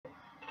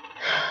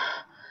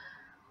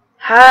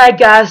Hi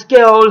guys,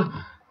 girl,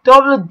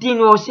 Double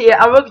Dinos here.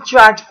 I will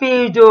track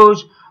videos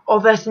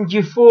of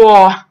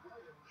SMG4.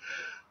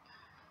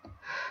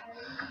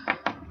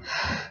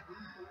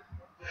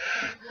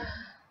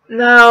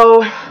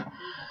 Now,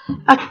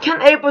 I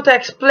can't able to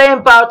explain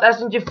about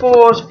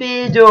SMG4's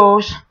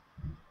videos.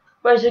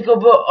 Basically,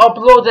 will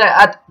upload it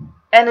at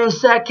any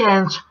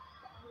second.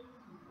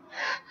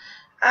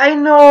 I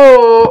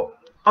know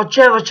a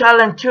Travel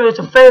Challenge 2 is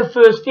the very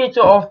first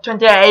video of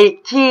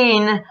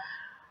 2018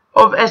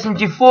 of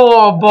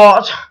SMG4,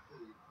 but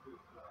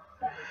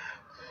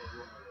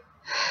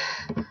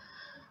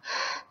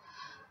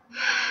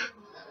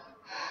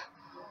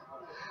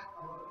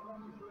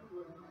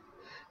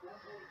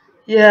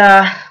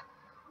yeah.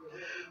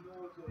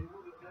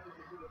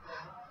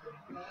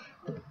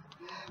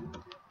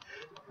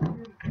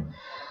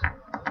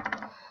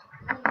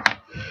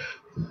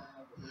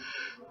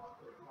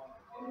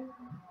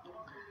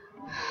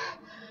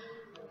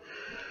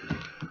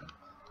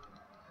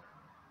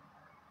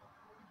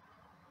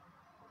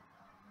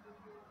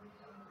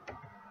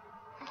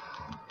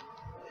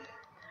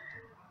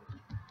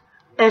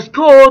 It's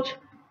called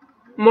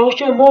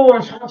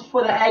Morons Hunt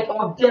for the Egg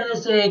of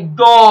Dynasty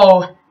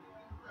Go.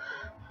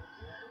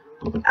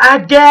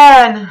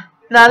 Again.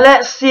 Now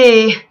let's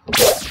see.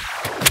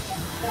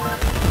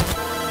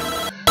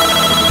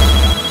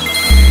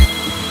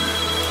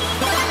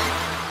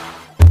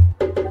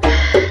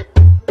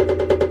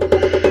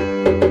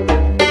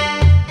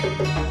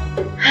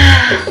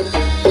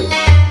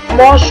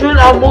 Mushroom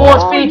and more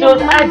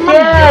videos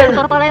again!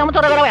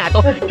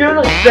 For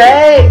goodness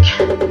sake!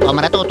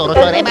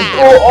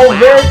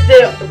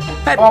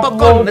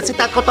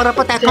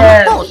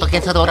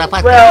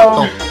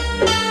 Well,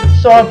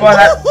 sorry about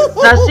that.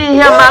 Now see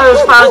here,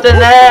 Mario's found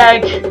an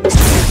egg.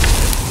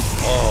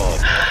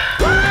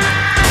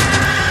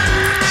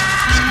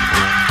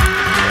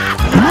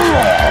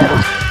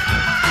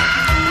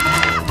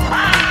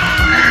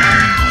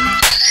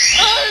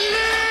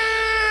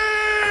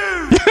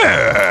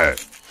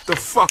 The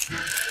fuck?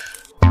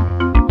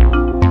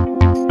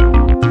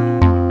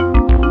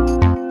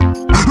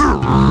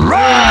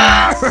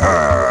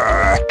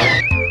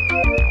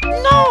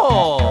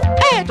 No!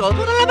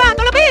 Tutto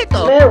lavato,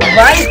 l'abito!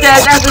 Right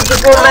there, that's what the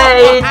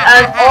made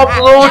and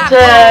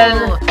uploaded.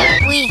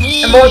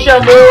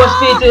 Emotional Morons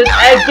videos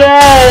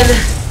again.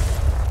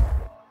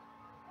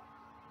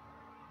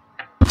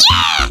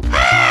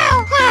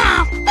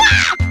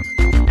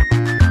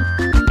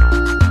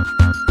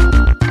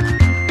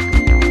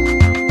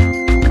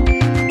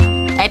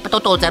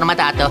 Tutto c'era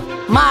matato!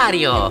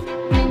 Mario!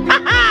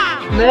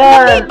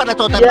 Man,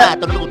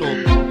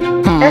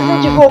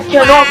 SMG4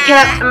 cannot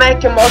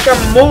make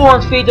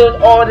Morons videos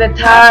all the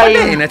time.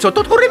 Bene,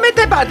 sotto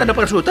corrimento e batano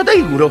prosciutto da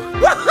euro.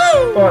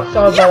 Oh,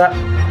 sorry about that.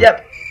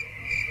 Yep.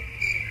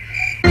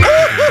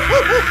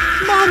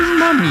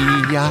 Mamma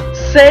mia!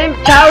 Same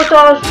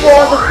characters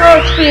for the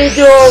first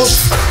video.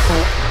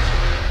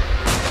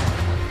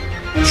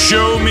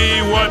 Show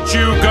me what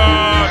you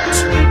got!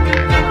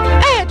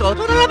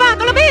 Tutto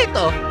lavato,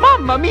 l'abito!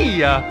 Mamma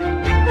mia!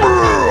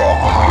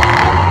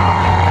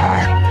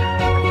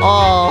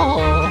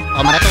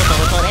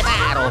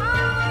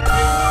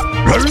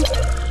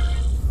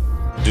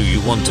 Do you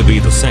want to be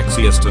the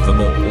sexiest of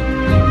them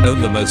all?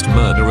 Own the most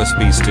murderous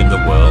beast in the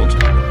world?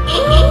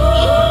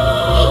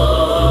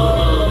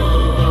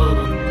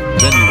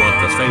 Then you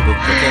want the fabled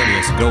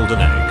Draconius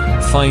golden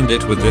egg. Find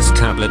it with this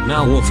tablet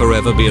now or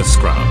forever be a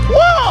scrub.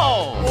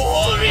 Whoa!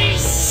 Holy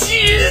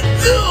shit!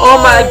 Oh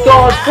my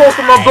god,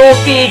 Pokemon Go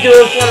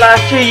videos for the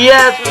last 2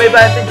 years made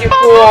by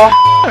SMG4.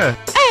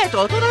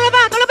 Tutto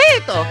lavato,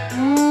 l'abito!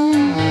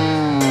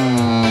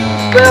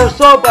 Well,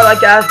 sorry about that,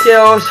 guys,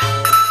 girls.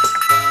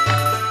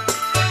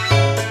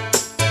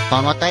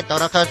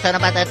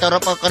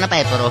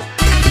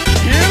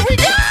 Here we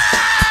go!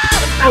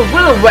 I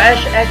really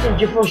wish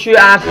SMG4 should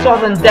add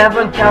Southern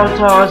Devon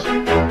characters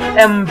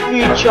in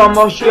future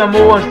Mushroom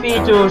Morons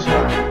videos.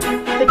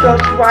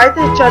 Because why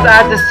they just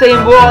add the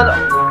same one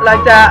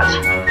like that?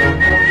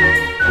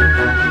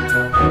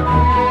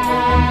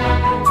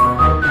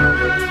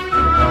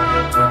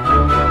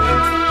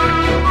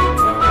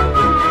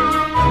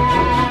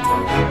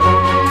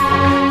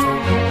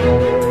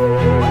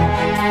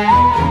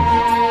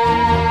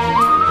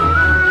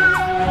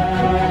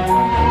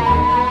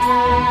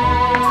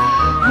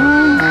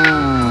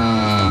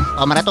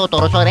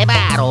 Tutto sore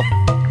baro.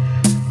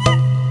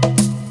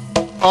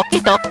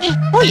 Okie dokie.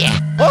 Oh yeah.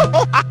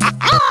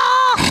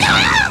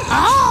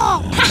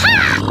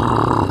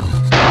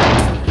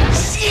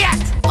 Shit.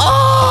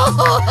 Oh.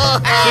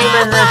 3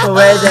 minutes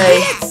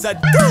already. So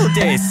do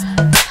this.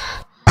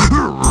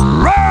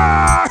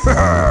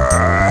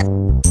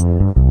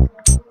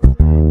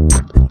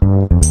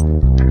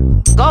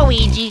 Go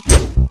Luigi.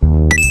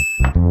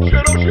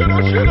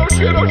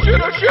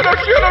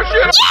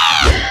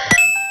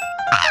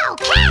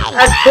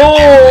 That's cool,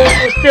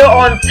 we're still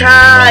on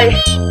time.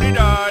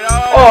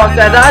 Oh,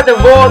 God, I had to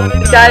roll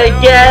the guy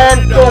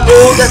again from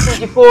all the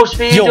 64's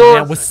videos. Yo,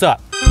 man, what's up?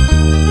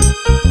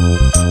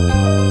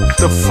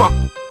 The fuck?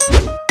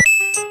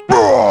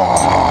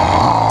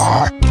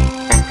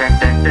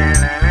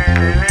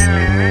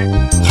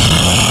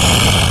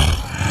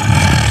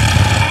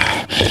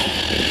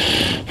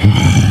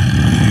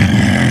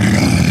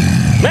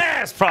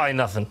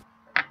 nothing.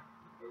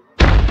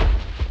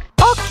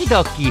 Okie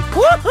dokie.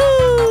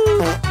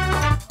 Woohoo!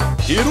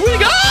 Here we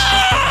go!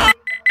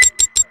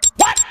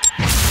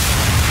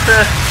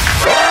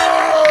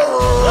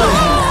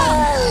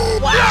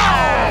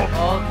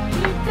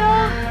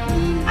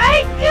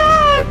 I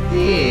got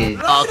it!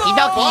 Okie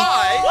dokie.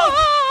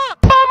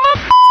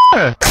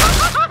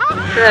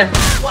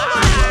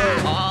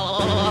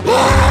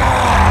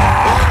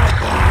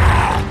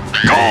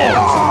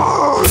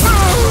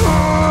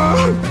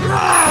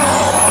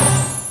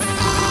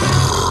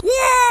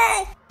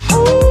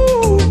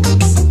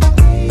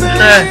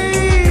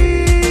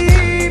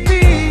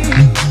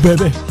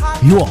 Baby,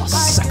 you are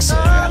sexy.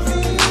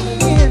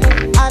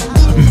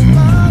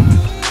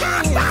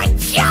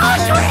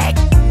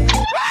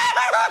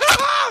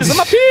 This is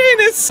my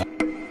penis!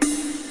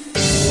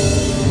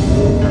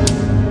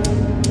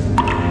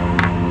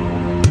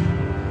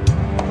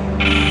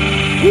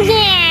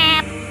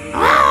 Yep.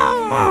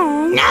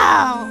 Oh,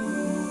 no.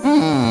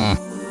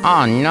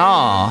 Oh,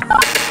 no.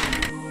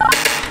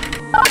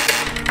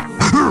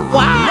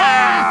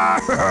 Wow.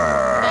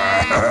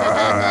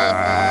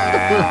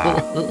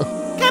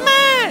 Come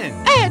on!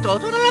 Eto,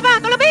 sono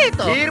lavato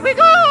l'abito. Here we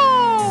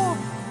go!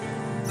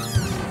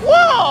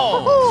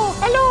 Whoa!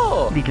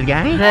 Hello. Little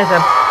guy.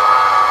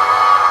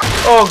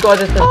 Oh god,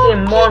 it's the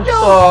same monster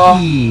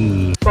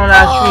from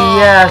last 3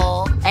 years.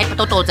 Ecco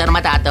tutto, sono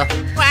matato.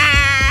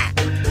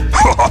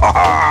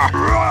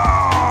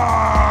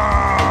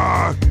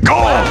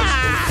 Go!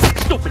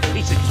 Stupid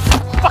piece of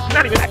fuck,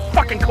 not even that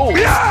fucking cool!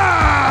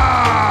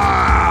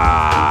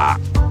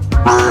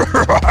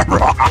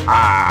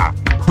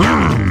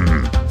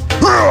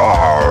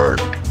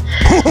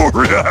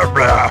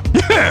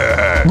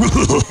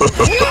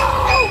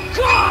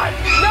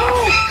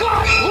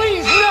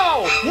 Please,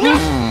 no!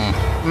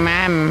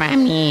 Mamma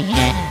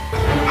mia.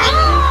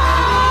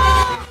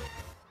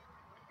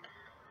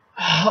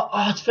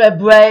 Outfit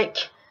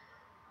break.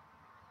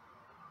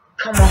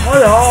 Come on,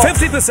 hold on.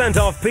 50%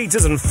 off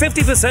pizzas and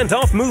 50%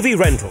 off movie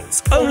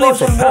rentals. Only Watch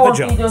from some Papa more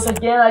John's. videos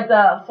again like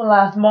that from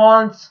last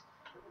month.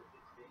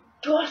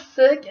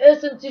 Classic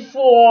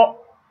SMG4.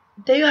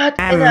 Do you have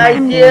any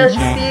ideas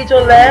for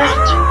video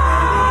left?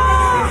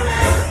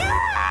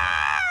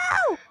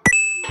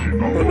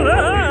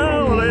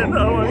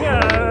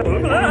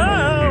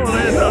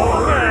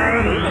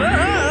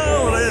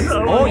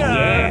 Oh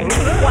yeah!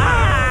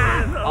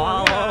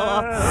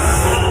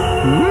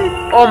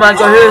 Oh my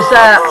god, who's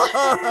that?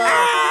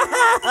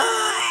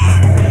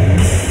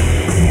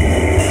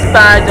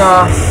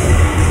 Spider.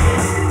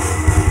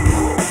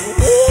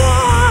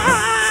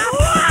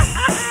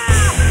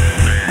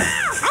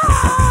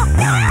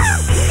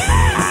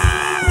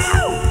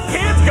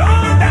 Kids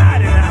gonna die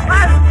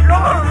tonight!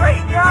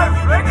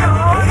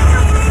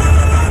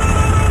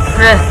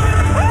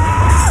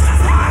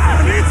 I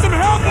need some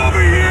help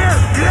over here!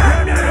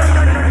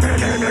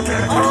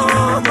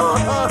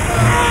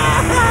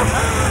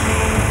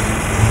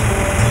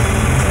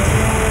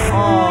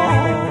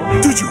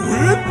 Did you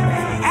win?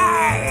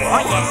 Oh,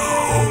 yes.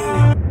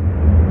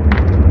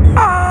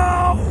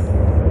 Oh!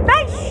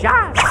 Nice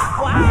shot!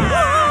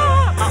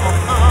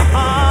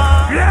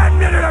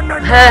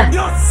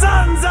 You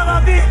sons of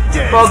a bitch!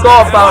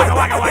 Forgot about it.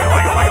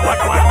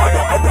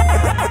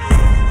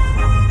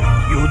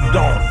 You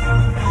don't.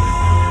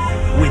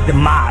 With the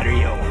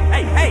Mario.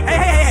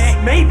 Hey!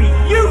 Maybe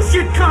you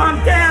should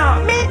calm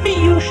down! Maybe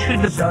you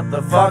should shut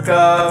the fuck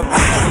up!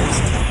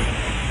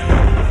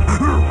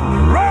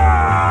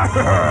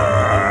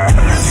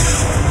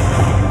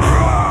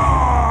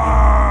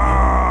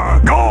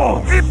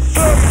 Go! It's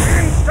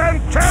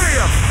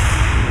instantaneous!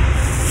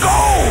 Go!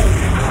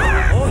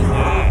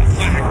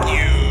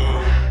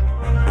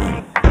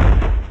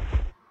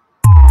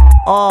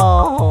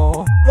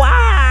 Oh!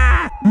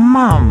 Wow!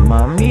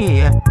 Mamma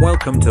mia!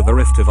 Welcome to the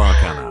Rift of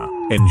Arcana.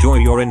 Enjoy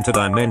your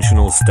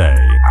interdimensional stay.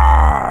 No,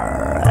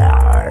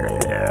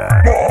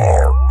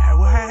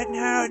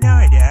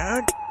 I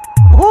don't.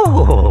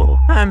 Oh,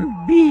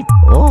 I'm beat.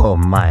 Oh,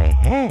 my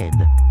head.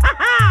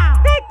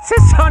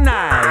 That's so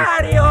nice.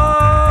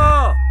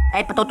 Mario!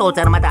 Eh, patuto,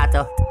 sir,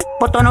 matato.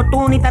 Potono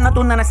tunita na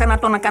tunana sa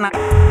nato na kana.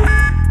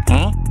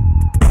 Eh?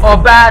 Or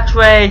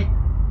battery.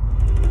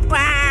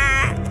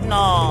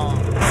 No.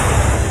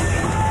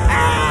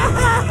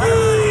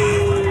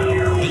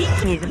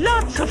 This is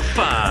lots of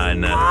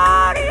fun!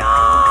 Mario!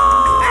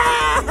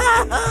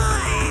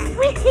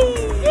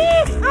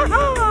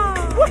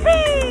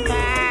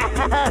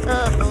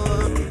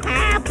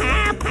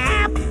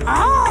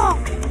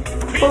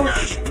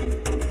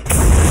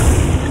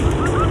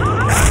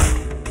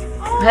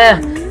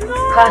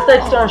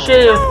 Classic Stone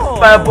Shield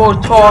Fireball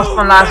Toss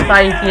from last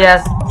 5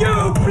 years.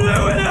 You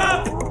blew it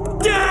up!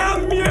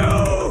 Damn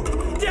you!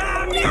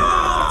 Damn you!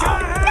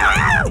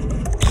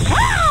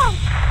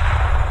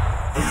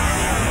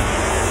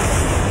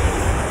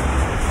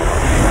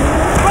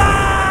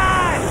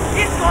 Bye!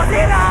 It's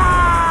Godzilla!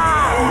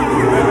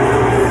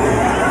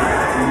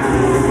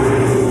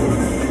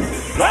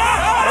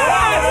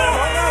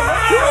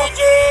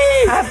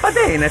 Luigi! Va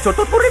bene,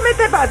 sotto tu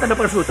rimette bata da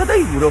prosciutto,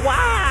 dai giuro.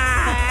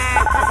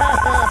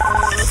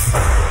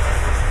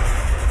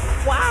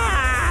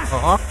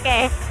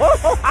 Okay.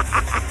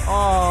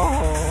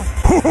 Oh.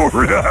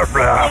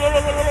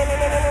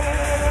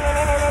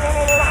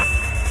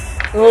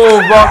 Oh,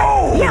 rock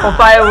for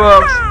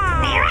fireworks.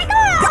 There I go.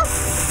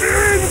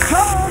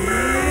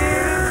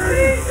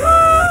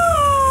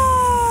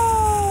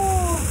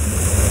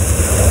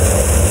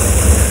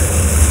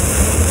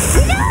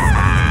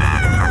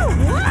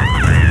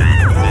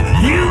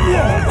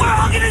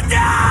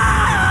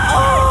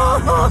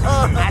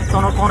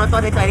 Sono to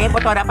dito rin po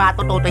to na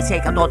bato to say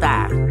ka to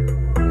ta.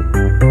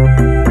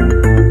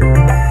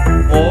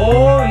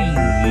 Oh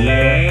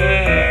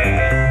yeah.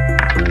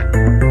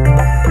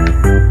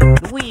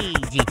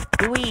 Luigi.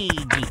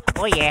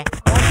 Oh yeah.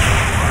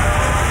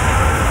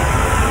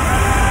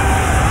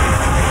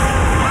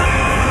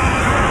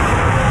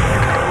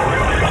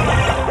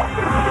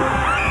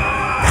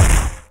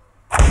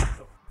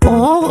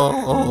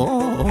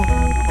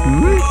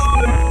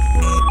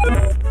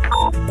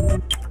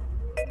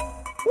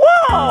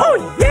 Oh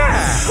yeah!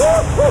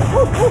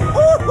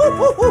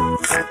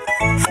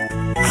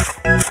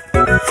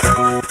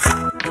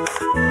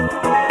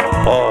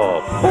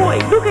 Oh boy,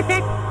 look at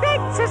that!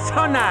 That's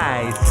so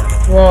nice!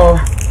 Whoa.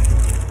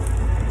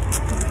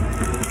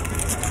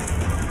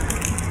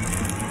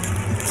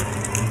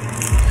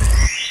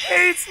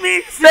 Hey, it's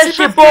me,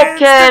 Fishy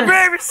Bobkin! the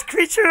rarest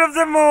creature of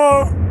them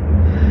all!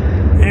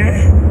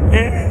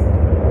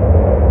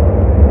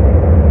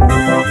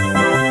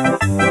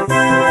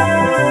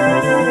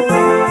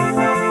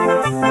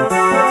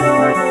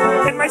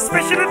 And my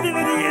special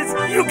ability is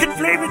you can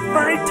play with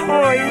my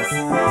toys!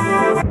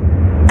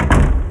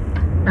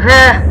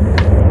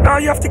 Oh,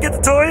 you have to get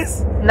the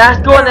toys? Let's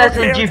go on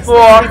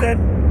SMG4.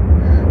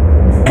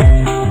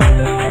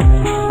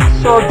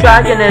 So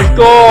Draconius,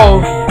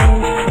 go!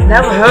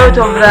 Never heard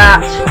of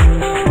that.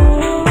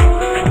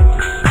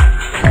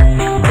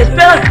 It's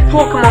been like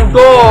Pokemon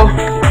Go.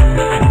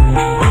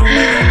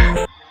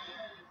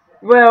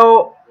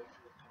 Well,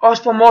 as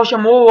for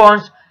Motion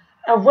Morons,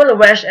 I really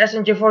wish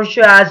SMG4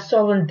 should add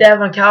Southern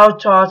Devon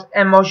characters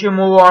and Motion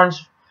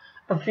Morons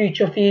in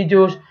future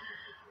videos,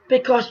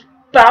 because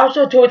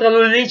Bowser told the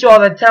release all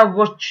the time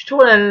was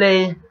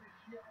totally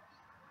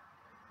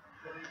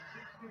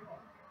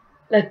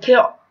like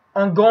kept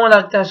on going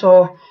like that.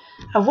 So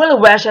I really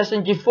wish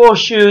SMG4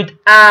 should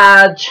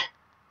add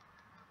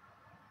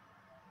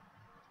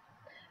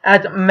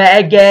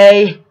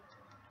Maggie,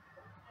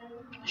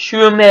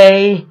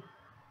 Shumei,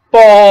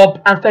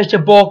 Bob, and Fisher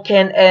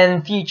Balkan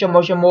in future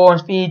Motion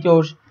Morons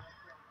videos.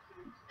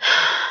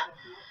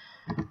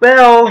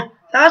 Well,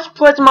 that's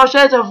pretty much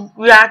it of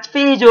React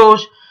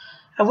videos.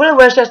 I really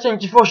wish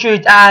SMG4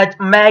 should add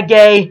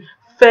Maggie,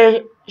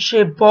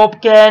 Fisher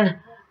Bobkin.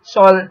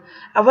 So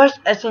I wish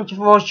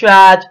SMG4 should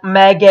add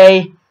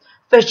Maggie,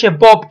 Fisher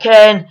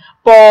Bobkin,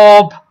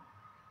 Bob,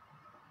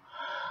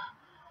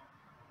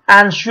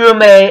 and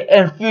Shumei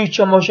in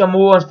future Motion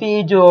Morons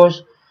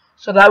videos.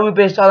 So that will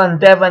be something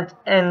different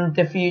in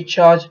the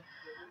future.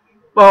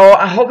 Well,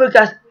 I hope you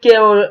guys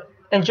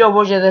enjoy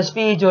watching these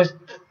videos.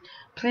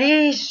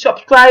 Please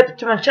subscribe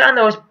to my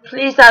channels.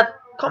 Please add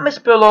comments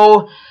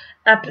below.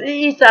 And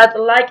please add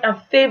like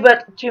and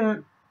favorite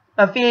to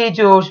my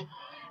videos.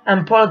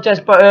 And apologize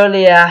for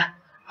earlier.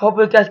 Hope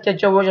you guys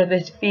enjoy watching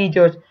these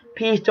videos.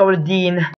 Peace, Dean.